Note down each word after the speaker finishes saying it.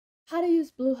How to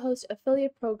use Bluehost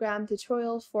affiliate program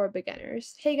tutorial for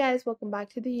beginners. Hey guys, welcome back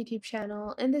to the YouTube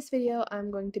channel. In this video,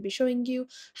 I'm going to be showing you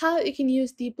how you can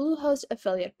use the Bluehost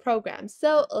affiliate program.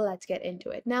 So let's get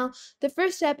into it. Now, the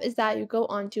first step is that you go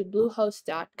onto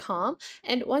bluehost.com,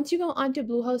 and once you go onto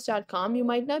bluehost.com, you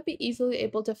might not be easily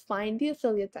able to find the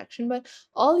affiliate section, but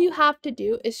all you have to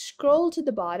do is scroll to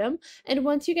the bottom, and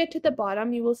once you get to the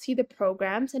bottom, you will see the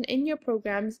programs, and in your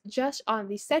programs, just on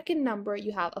the second number,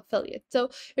 you have affiliates. So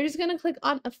you're just going to click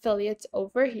on affiliates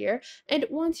over here. And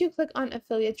once you click on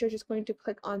affiliates, you're just going to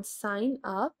click on sign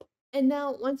up. And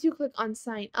now once you click on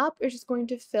sign up, you're just going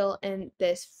to fill in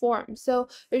this form. So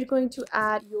you're going to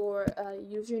add your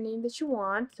username that you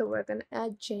want. So we're going to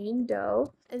add Jane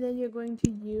Doe. And then you're going to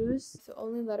use so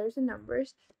only letters and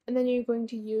numbers. And then you're going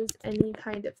to use any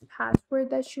kind of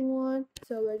password that you want.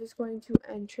 So we're just going to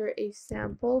enter a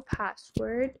sample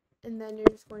password, and then you're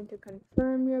just going to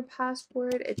confirm your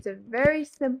password. It's a very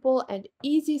simple and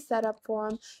easy setup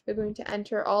form. You're going to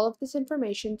enter all of this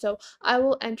information. So I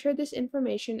will enter this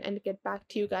information and get back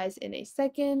to you guys in a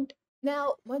second.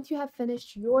 Now, once you have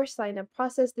finished your sign up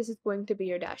process, this is going to be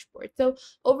your dashboard. So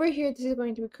over here, this is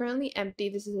going to be currently empty.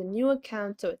 This is a new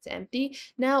account, so it's empty.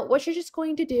 Now, what you're just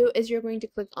going to do is you're going to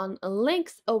click on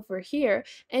links over here.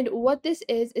 And what this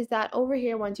is that over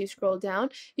here, once you scroll down,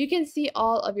 you can see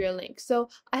all of your links. So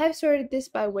I have sorted this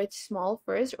by width small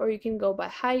first, or you can go by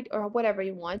height or whatever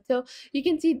you want. So you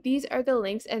can see these are the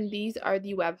links, and these are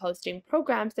the web hosting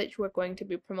programs that you are going to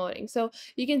be promoting. So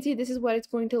you can see this is what it's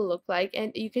going to look like,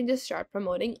 and you can just start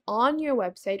promoting on your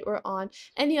website or on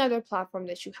any other platform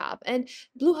that you have. And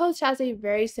Bluehost has a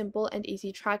very simple and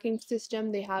easy tracking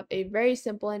system. They have a very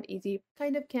simple and easy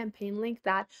kind of campaign link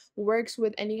that works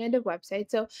with any kind of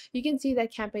website. So you can see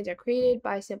that campaigns are created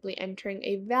by simply entering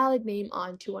a valid name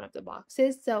onto one of the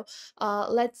boxes. So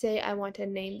let's say I want to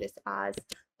name this as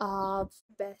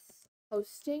best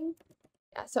hosting.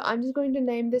 Yeah, so I'm just going to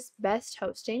name this best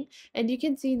hosting, and you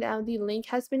can see now the link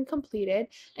has been completed,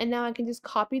 and now I can just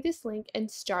copy this link and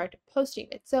start posting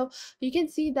it. So you can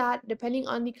see that depending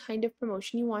on the kind of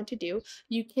promotion you want to do,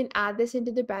 you can add this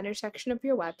into the banner section of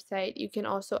your website. You can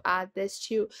also add this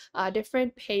to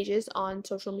different pages on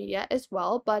social media as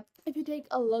well. But if you take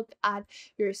a look at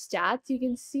your stats, you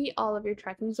can see all of your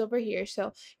trackings over here.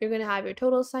 So you're going to have your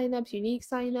total signups, unique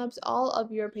signups, all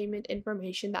of your payment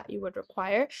information that you would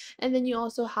require, and then you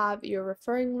also have your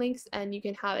referring links, and you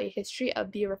can have a history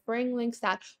of the referring links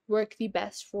that work the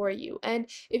best for you. And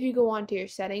if you go on to your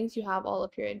settings, you have all of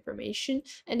your information.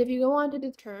 And if you go on to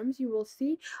the terms, you will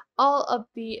see all of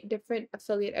the different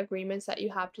affiliate agreements that you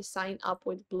have to sign up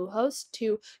with Bluehost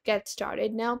to get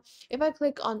started. Now, if I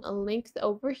click on a link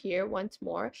over here once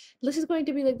more, this is going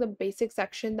to be like the basic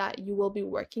section that you will be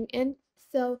working in.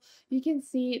 So you can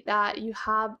see that you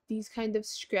have these kind of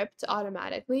scripts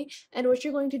automatically, and what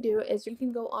you're going to do is you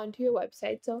can go onto your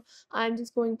website. So I'm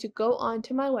just going to go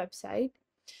onto my website,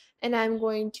 and I'm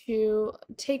going to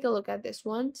take a look at this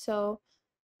one. So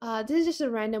this is just a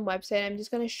random website. I'm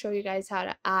just going to show you guys how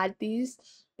to add these,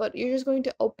 but you're just going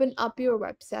to open up your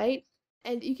website,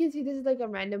 and you can see this is like a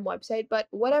random website, but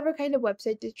whatever kind of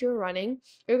website that you're running,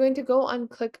 you're going to go on,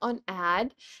 click on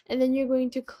add, and then you're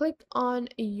going to click on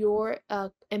your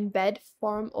embed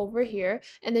form over here,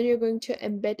 and then you're going to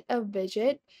embed a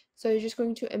widget. So you're just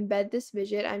going to embed this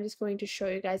widget. I'm just going to show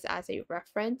you guys as a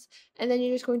reference, and then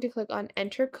you're just going to click on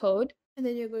enter code, and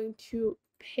then you're going to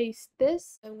paste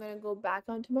this. I'm going to go back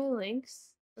onto my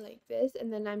links like this,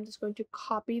 and then I'm just going to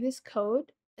copy this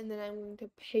code, and then I'm going to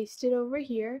paste it over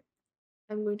here.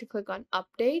 I'm going to click on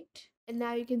update, and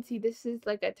now you can see this is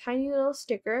like a tiny little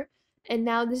sticker, and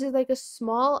now this is like a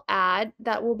small ad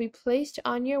that will be placed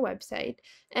on your website.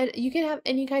 And you can have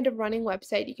any kind of running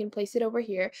website, you can place it over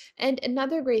here. And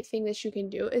another great thing that you can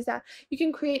do is that you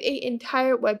can create an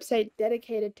entire website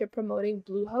dedicated to promoting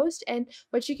Bluehost, and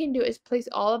what you can do is place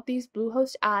all of these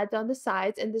Bluehost ads on the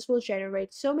sides, and this will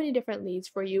generate so many different leads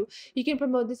for you. You can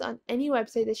promote this on any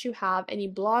website that you have, any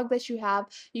blog that you have.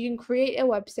 You can create a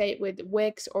website with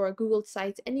Wix or Google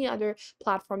Sites, any other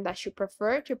platform that you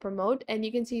prefer to promote. And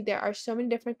you can see there are so many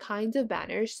different kinds of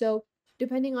banners. So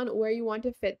depending on where you want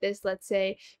to fit this, let's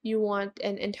say you want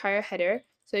an entire header,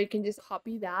 so you can just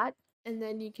copy that, and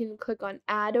then you can click on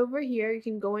add over here. You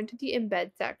can go into the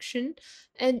embed section,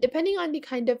 and depending on the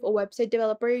kind of a website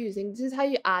developer you're using, this is how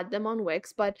you add them on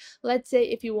Wix. But let's say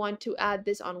if you want to add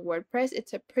this on WordPress,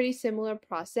 it's a pretty similar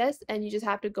process, and you just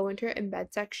have to go into your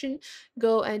embed section,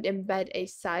 go and embed a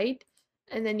site,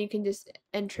 and then you can just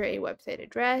enter a website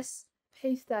address,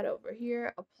 paste that over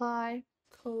here, apply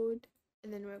code,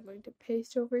 and then we're going to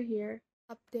paste over here,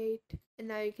 update, and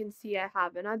now you can see I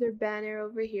have another banner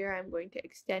over here. I'm going to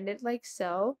extend it like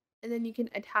so, And then you can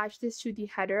attach this to the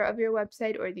header of your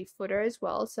website or the footer as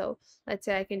well. So let's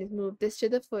say I can just move this to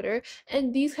the footer,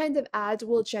 and these kinds of ads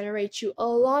will generate you a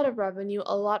lot of revenue,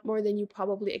 a lot more than you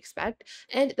probably expect.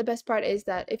 And the best part is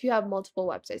that if you have multiple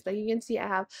websites, like you can see I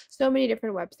have so many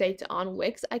different websites on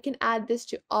Wix, I can add this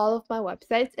to all of my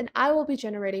websites and I will be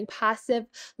generating passive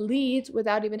leads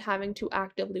without even having to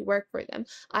actively work for them.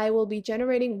 I will be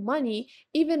generating money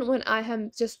even when I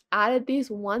have just added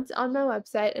these once on my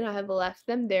website and I have left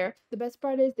them there. The best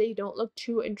part is they don't look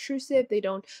too intrusive, they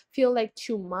don't feel like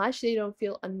too much, they don't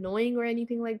feel annoying or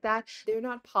anything like that. They're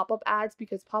not pop-up ads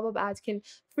because pop-up ads can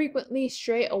frequently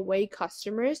stray away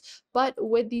customers, but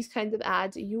with these kinds of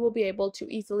ads, you will be able to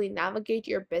easily navigate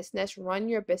your business, run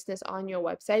your business on your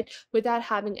website without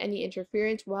having any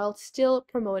interference while still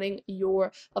promoting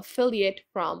your affiliate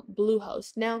from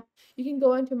Bluehost. Now, you can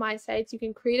go into my sites, you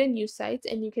can create a new site,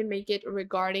 and you can make it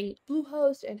regarding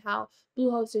Bluehost and how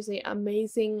Bluehost is an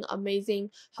amazing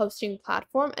hosting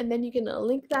platform. And then you can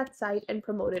link that site and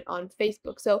promote it on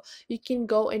Facebook. So you can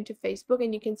go into Facebook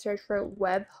and you can search for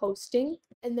web hosting.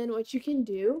 And then what you can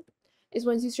do is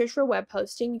once you search for web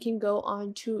hosting, you can go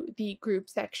on to the group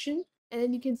section. And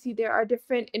then you can see there are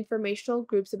different informational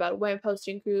groups about web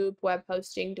hosting group, web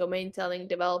hosting, domain selling,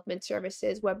 development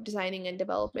services, web designing and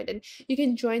development. And you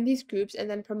can join these groups and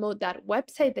then promote that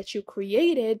website that you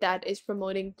created that is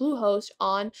promoting Bluehost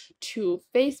on to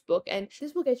Facebook. And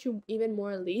this will get you even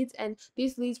more leads. And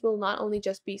these leads will not only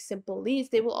just be simple leads,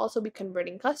 they will also be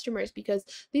converting customers because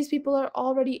these people are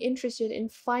already interested in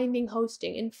finding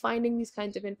hosting and finding these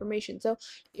kinds of information. So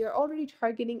you're already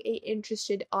targeting a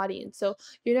interested audience. So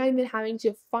you're not even having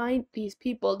to find these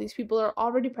people. These people are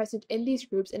already present in these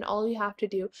groups, and all you have to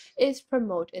do is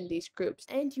promote in these groups.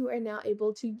 And you are now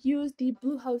able to use the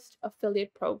Bluehost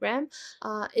affiliate program.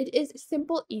 It is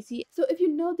simple, easy. So if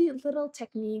you know the little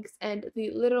techniques and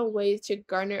the little ways to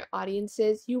garner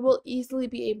audiences, you will easily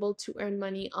be able to earn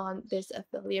money on this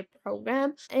affiliate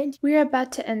program. And we are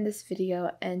about to end this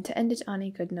video, and to end it on a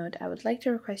good note, I would like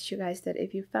to request you guys that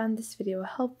if you found this video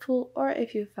helpful, or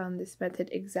if you found this method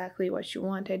exactly what you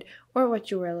wanted or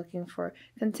what you were looking for,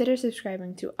 consider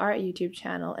subscribing to our YouTube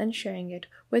channel and sharing it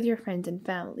with your friends and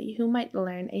family who might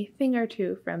learn a thing or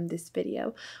two from this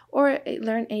video, or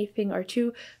learn a thing or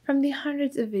two from the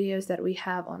hundreds of videos that we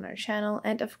have on our channel.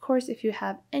 And of course, if you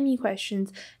have any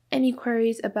questions, any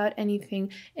queries about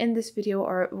anything in this video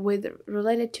or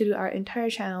related to our entire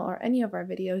channel or any of our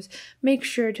videos, make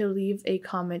sure to leave a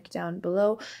comment down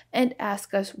below and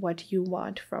ask us what you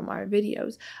want from our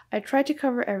videos. I tried to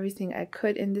cover everything I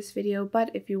could in this video, but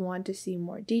if you want to see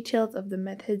more details of the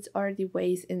methods or the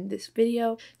ways in this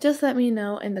video, just let me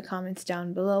know in the comments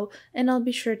down below and I'll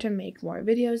be sure to make more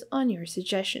videos on your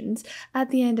suggestions.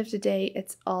 At the end of the day,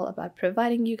 it's all about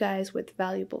providing you guys with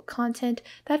valuable content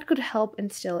that could help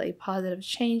instill a positive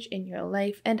change in your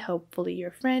life and hopefully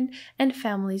your friend and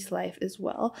family's life as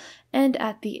well. And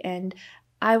at the end,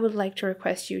 I would like to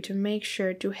request you to make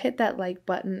sure to hit that like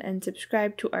button and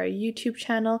subscribe to our YouTube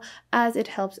channel, as it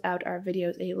helps out our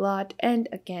videos a lot. And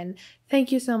again,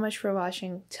 thank you so much for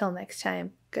watching. Till next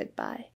time, goodbye.